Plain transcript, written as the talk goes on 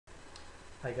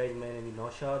Hi guys, my name is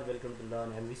Naushad. Welcome to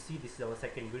Learn MVC. This is our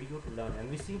second video to learn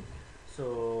MVC.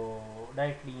 So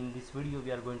directly in this video we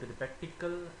are going to the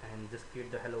practical and just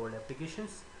create the HelloWorld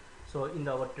applications. So in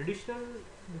our traditional,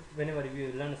 whenever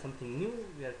we learn something new,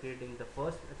 we are creating the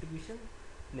first application,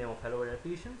 name of HelloWorld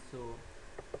application. So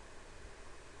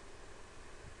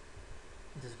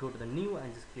just go to the new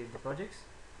and just create the projects.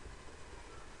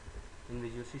 In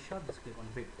Visual C Sharp, just click on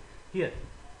web. Here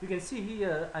you can see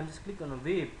here I'm just click on a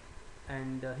web,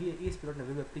 and here is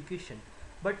web application,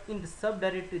 but in the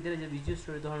subdirectory there is a Visual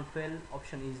Studio 2012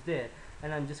 option is there,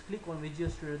 and I'm just click on Visual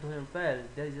Studio 2012.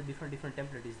 There is a different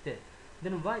template is there.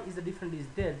 Then why is the different is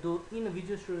there? Though in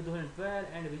Visual Studio 2012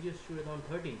 and Visual Studio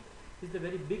 2013 is the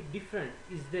very big difference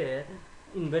is there,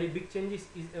 in very big changes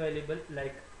is available.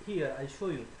 Like here I'll show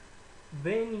you.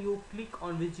 When you click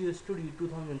on Visual Studio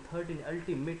 2013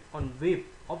 Ultimate on web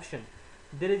option,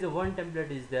 there is a one template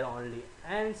is there only,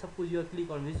 and suppose you click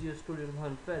on Visual Studio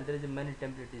 2012, there is a many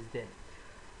template is there.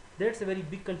 That's a very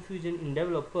big confusion in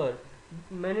developer.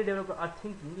 Many developers are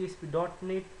thinking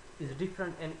ASP.NET is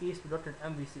different and ASP.NET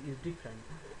MVC is different,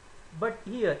 but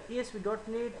here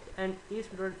ASP.NET and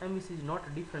ASP.NET MVC is not a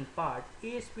different part.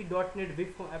 ASP.NET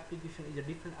web form application is a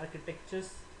different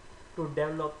architectures to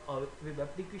develop a web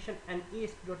application, and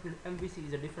ASP.NET MVC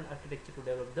is a different architecture to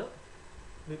develop the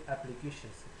web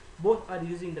applications. Both are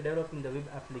using the developing the web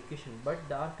application, but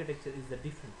the architecture is the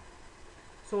different.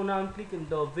 So now I'm clicking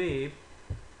the web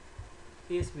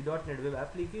ASP.NET web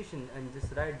application and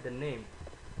just write the name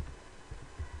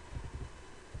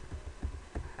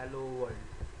Hello World.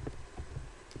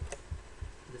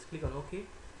 Just click on OK.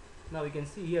 Now we can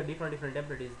see here different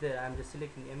template is there. I'm just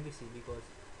selecting MVC because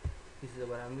this is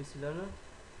our MVC learner.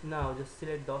 Now just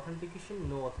select the authentication,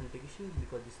 no authentication,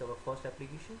 because this is our first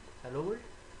application Hello World.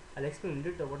 I'll explain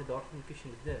later what the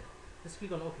authentication is there. Just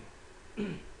click on OK.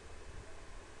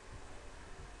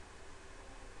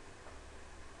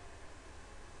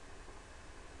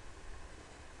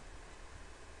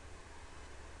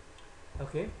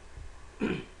 Okay.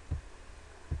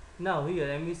 Now here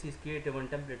MVC is created one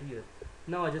template here.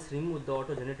 Now I just remove the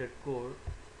auto generated code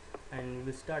and we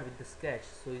will start with the sketch,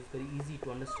 so it's very easy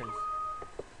to understand.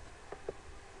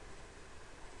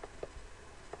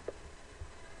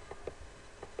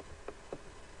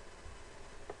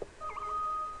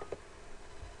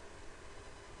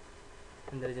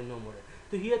 And there is a no model.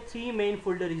 So here three main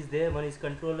folder is there. One is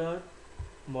controller,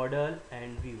 model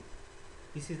and view.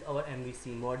 This is our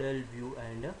MVC, model, view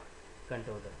and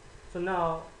controller. So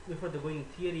now before the going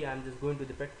theory, I'm just going to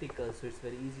the practical, so it's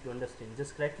very easy to understand.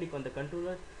 Just right click on the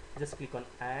controller, just click on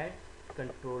add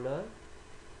controller,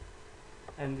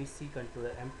 MVC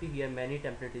controller empty. Here many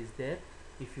template is there.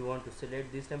 If you want to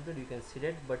select this template you can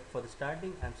select, but for the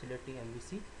starting I'm selecting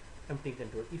MVC empty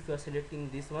control. If you are selecting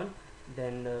this one,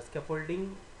 then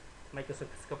scaffolding,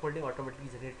 Microsoft scaffolding automatically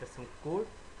generates some code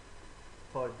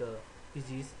for the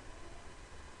easy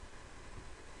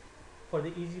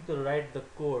to write the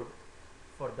code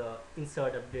for the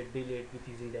insert, update, delete with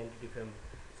using the entity framework.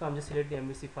 So I'm just selecting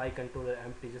MVC file controller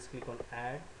empty. Just click on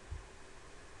add.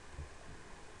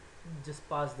 Just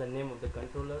pass the name of the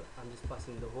controller. I'm just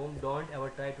passing the home. Don't ever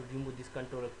try to remove this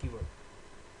controller keyword.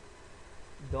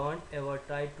 Don't ever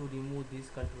try to remove this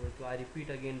controller keyword. I repeat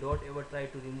again, don't ever try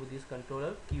to remove this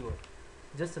controller keyword.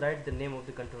 Just write the name of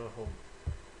the controller home.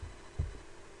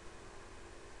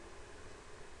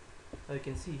 Now you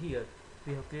can see here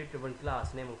we have created one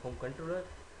class name of home controller.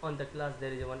 On the class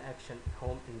there is a one action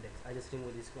home index. I just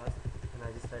remove this class and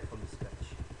I just write from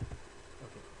scratch.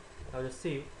 Okay, now just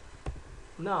save.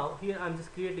 Now here I'm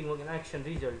just creating an action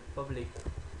result public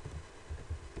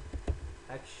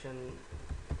action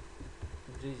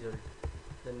result,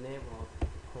 the name of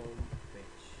home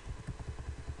page,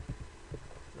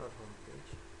 not home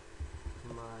page,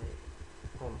 my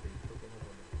home page. Okay, no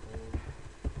problem. Home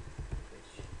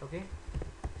page. Okay,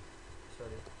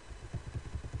 sorry.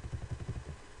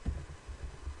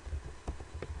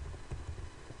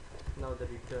 Now the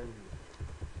return view.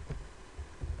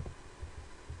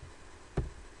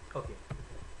 Okay,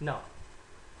 now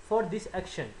for this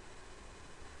action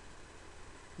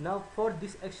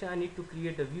I need to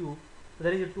create a view.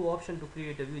 There is a two option to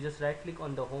create a view. Just right click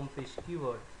on the home page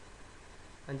keyword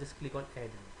and just click on add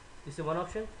view. This is one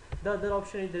option. The other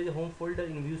option is there is a home folder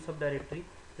in view subdirectory.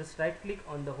 Just right click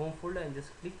on the home folder and just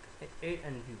click add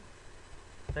and view.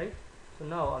 Right, so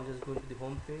now I'm just going to the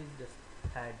home page, just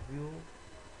add view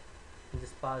and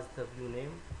just pass the view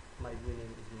name. My view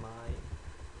name is my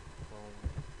home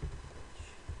page.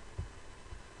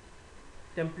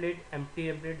 Template, empty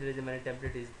template, there is a many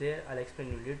template is there. I'll explain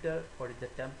you later what is the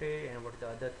template and what the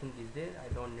other thing is there.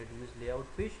 I don't need to use layout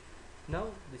page. Now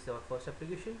this is our first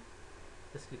application.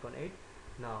 Just click on it.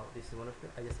 Now this is one of the,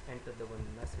 I just entered the one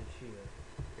message here.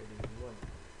 Heading 1.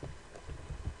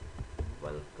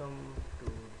 Welcome to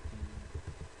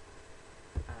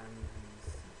the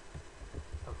MVC.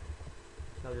 Okay.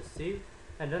 Now just save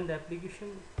and run the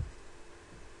application.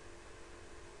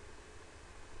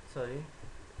 Sorry.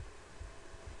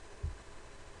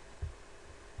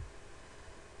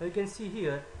 Now you can see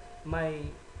here my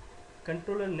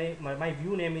controller name, my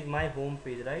view name is my home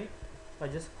page, right? I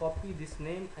just copy this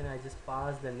name and I just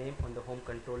pass the name on the home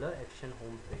controller action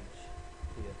home page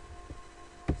here.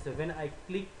 So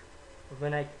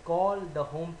when I call the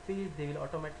home page, they will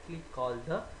automatically call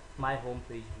the my home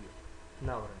page view.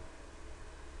 Now run.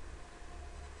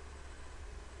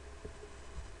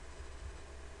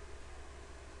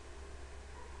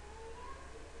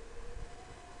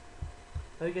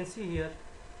 Now you can see here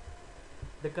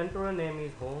the controller name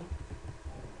is home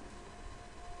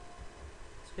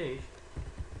stage,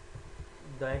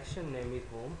 the action name is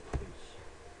home page.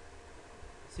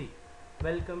 See,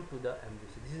 welcome to the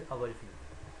MVC. This is our view.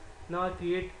 Now I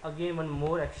create again one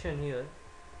more action here.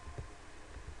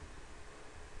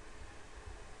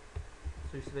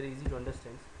 So it's very easy to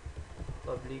understand.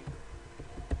 Public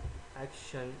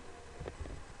action.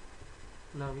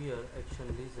 Now here action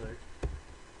result.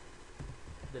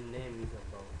 The name is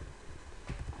about.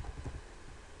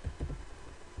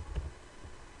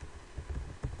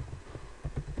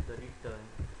 The return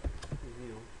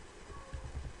view.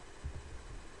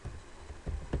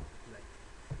 Like.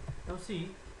 Now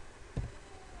see.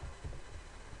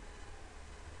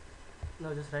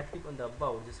 Now just right click on the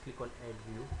about. Just click on add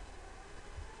view.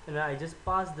 And I just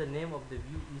pass the name of the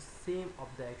view is same of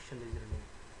the action result name.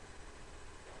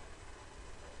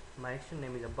 My action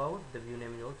name is about, the view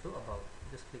name is also about.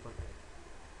 Just click on add.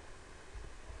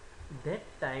 That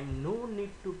time no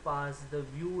need to pass the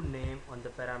view name on the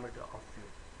parameter of view.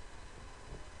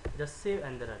 Just save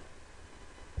and run.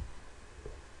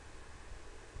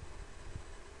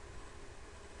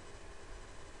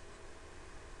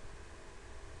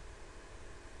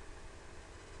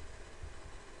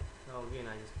 Now again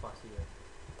I just pass here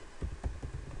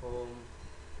home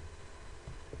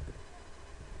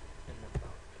and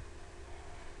about.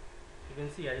 You can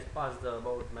see I just passed the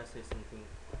about message something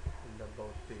in the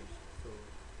about page. So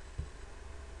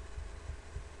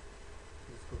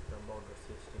let's go to the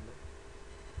about.html.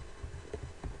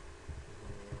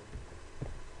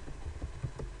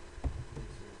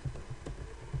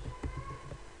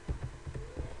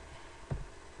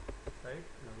 Right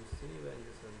now we save and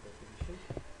just run the application.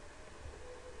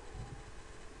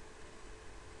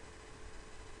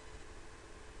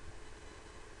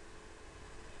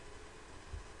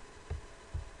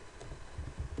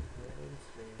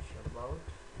 About,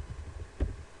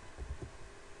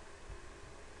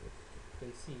 you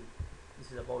can see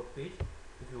this is about page.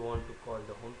 If you want to call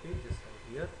the home page, just right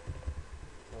here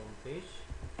home page.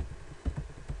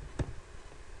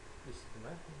 This is my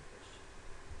home page.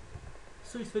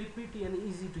 So it's very pretty and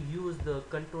easy to use the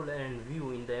control and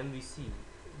view in the MVC.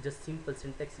 Just simple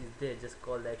syntax is there. Just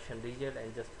call the action result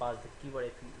and just pass the keyword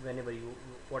if you, whenever you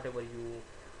whatever you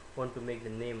want to make the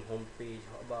name, home page,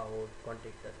 about,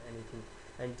 contact us, anything,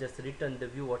 and just return the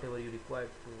view whatever you require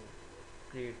to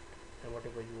create and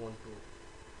whatever you want to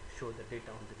show the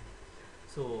data on the view.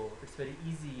 So it's very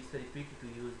easy, it's very pretty to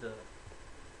use the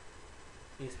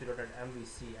ASP.NET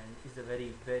MVC, and it's a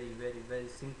very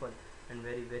simple and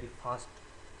very fast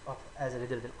as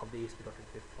rather than of the ASP.NET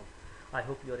platform. I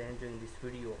hope you are enjoying this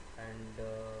video, and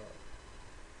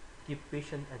keep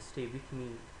patient and stay with me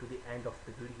to the end of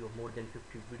the video. More than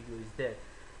 50 video is there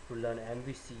to learn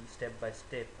MVC step by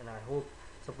step, and I hope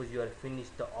suppose you are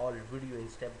finished the all video in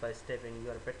step by step and you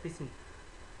are practicing,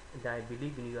 then I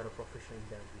believe in you are a professional in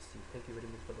the MVC. Thank you very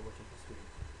much for watching this video.